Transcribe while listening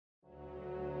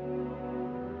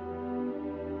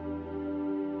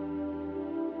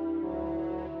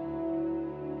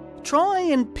Try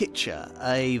and picture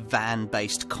a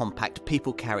van-based compact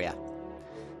people carrier.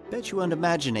 Bet you weren't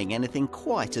imagining anything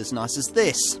quite as nice as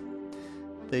this.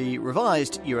 The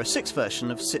revised Euro 6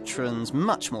 version of Citroen's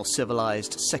much more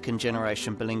civilised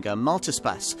second-generation Berlingo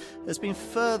Multispace has been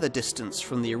further distanced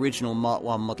from the original Mark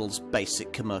I model's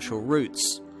basic commercial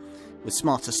roots. With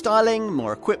smarter styling,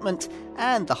 more equipment,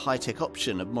 and the high-tech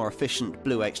option of more efficient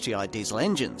Blue HDI diesel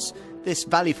engines, this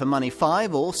value-for-money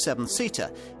 5 or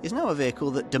 7-seater is now a vehicle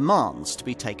that demands to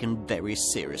be taken very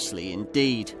seriously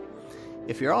indeed.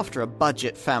 If you're after a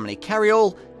budget family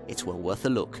carry-all, it's well worth a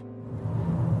look.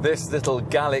 This little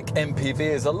Gallic MPV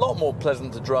is a lot more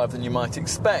pleasant to drive than you might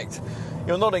expect.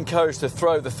 You're not encouraged to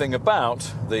throw the thing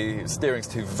about, the steering's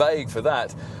too vague for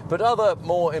that, but other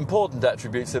more important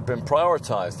attributes have been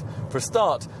prioritised. For a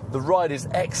start, the ride is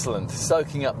excellent,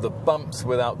 soaking up the bumps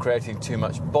without creating too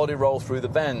much body roll through the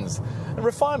bends. And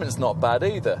refinement's not bad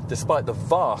either, despite the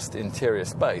vast interior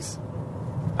space.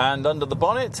 And under the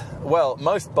bonnet, well,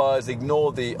 most buyers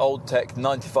ignore the old tech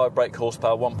 95 brake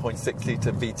horsepower 1.6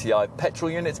 litre VTI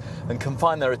petrol unit and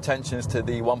confine their attentions to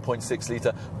the 1.6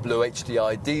 litre Blue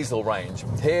HDI diesel range.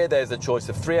 Here there's a choice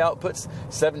of 3 outputs,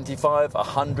 75,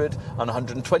 100 and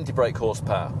 120 brake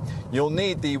horsepower. You'll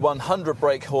need the 100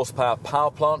 brake horsepower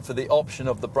power plant for the option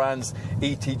of the brand's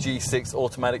ETG6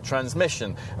 automatic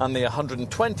transmission, and the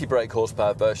 120 brake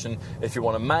horsepower version if you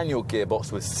want a manual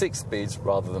gearbox with 6 speeds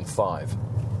rather than 5.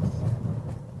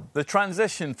 The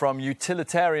transition from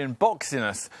utilitarian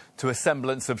boxiness to a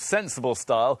semblance of sensible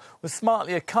style was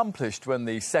smartly accomplished when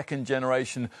the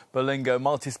second-generation Berlingo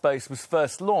Multispace was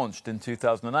first launched in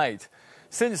 2008.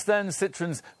 Since then,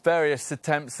 Citroen's various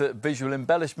attempts at visual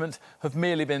embellishment have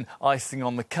merely been icing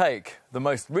on the cake. The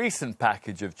most recent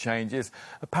package of changes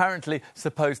apparently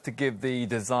supposed to give the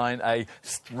design a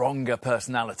stronger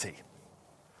personality.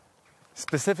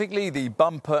 Specifically, the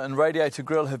bumper and radiator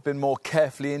grille have been more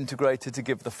carefully integrated to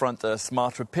give the front a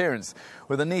smarter appearance,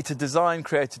 with a neater design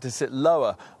created to sit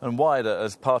lower and wider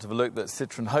as part of a look that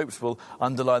Citroen hopes will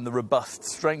underline the robust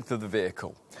strength of the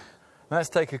vehicle. Let's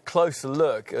take a closer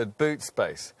look at boot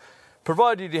space.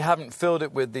 Provided you haven't filled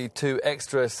it with the 2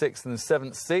 extra 6th and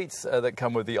 7th seats that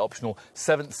come with the optional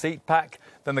 7th seat pack,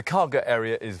 then the cargo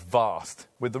area is vast.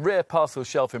 With the rear parcel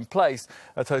shelf in place,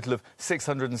 a total of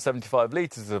 675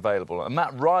 litres is available, and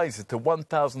that rises to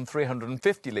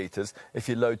 1,350 litres if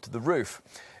you load to the roof.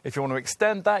 If you want to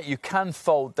extend that, you can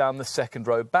fold down the second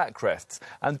row backrests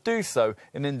and do so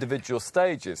in individual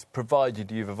stages,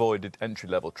 provided you've avoided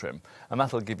entry-level trim, and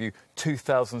that'll give you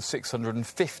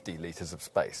 2,650 litres of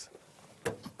space.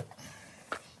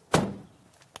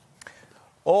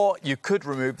 Or you could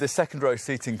remove the second row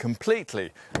seating completely,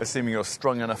 assuming you're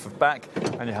strong enough of back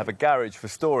and you have a garage for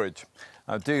storage.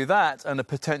 Now do that, and a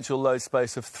potential load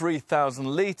space of 3,000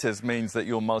 litres means that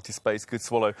your multispace could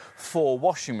swallow 4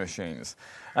 washing machines.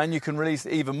 And you can release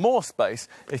even more space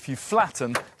if you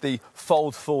flatten the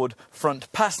fold-forward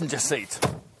front passenger seat.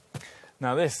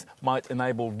 Now this might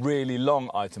enable really long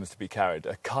items to be carried,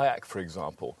 a kayak for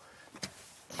example.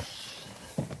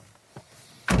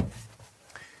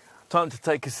 Time to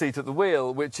take a seat at the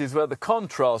wheel, which is where the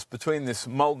contrast between this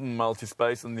modern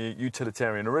multispace and the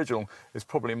utilitarian original is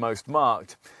probably most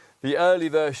marked. The early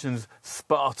version's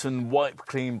Spartan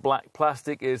wipe-clean black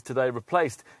plastic is today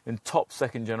replaced in top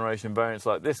second-generation variants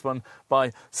like this one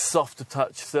by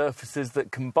softer-touch surfaces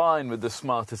that combine with the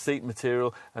smarter seat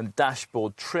material and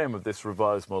dashboard trim of this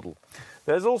revised model.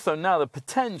 There's also now the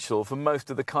potential for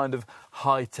most of the kind of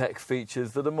high-tech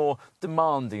features that a more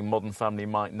demanding modern family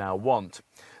might now want.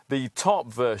 The top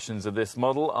versions of this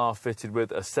model are fitted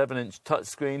with a 7-inch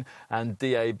touchscreen and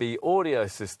DAB audio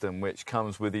system, which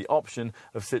comes with the option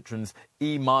of Citroen's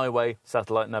eMyWay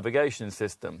satellite navigation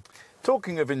system.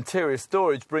 Talking of interior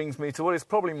storage brings me to what is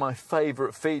probably my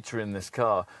favourite feature in this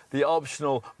car, the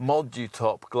optional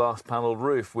Modutop glass panel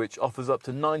roof, which offers up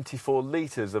to 94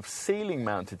 litres of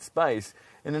ceiling-mounted space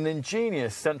in an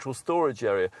ingenious central storage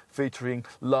area featuring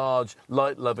large,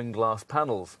 light-loving glass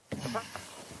panels.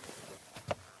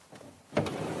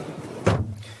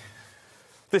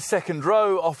 This second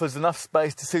row offers enough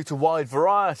space to suit a wide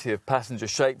variety of passenger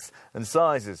shapes and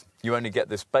sizes. You only get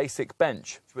this basic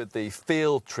bench with the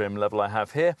field trim level I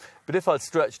have here, but if I'd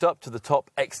stretched up to the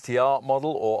top XTR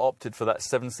model or opted for that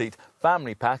 7-seat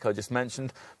family pack I just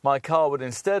mentioned, my car would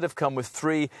instead have come with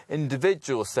 3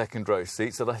 individual second row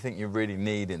seats that I think you really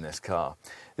need in this car.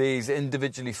 These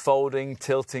individually folding,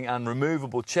 tilting and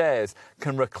removable chairs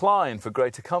can recline for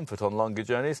greater comfort on longer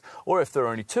journeys, or if there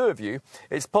are only 2 of you,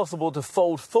 it's possible to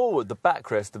fold forward the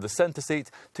backrest of the centre seat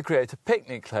to create a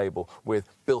picnic table with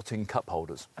built-in cup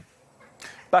holders.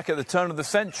 Back at the turn of the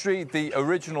century, the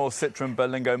original Citroen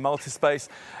Berlingo Multispace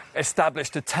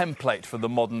established a template for the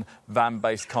modern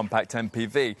van-based compact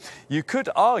MPV. You could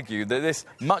argue that this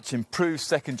much improved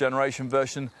second-generation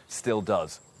version still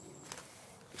does.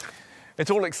 It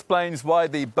all explains why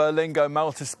the Berlingo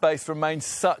Multispace remains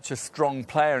such a strong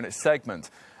player in its segment,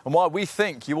 and why we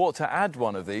think you ought to add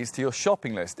one of these to your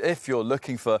shopping list if you're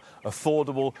looking for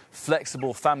affordable,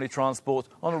 flexible family transport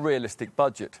on a realistic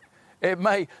budget. It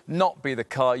may not be the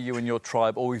car you and your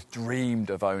tribe always dreamed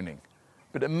of owning,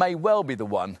 but it may well be the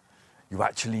one you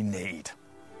actually need.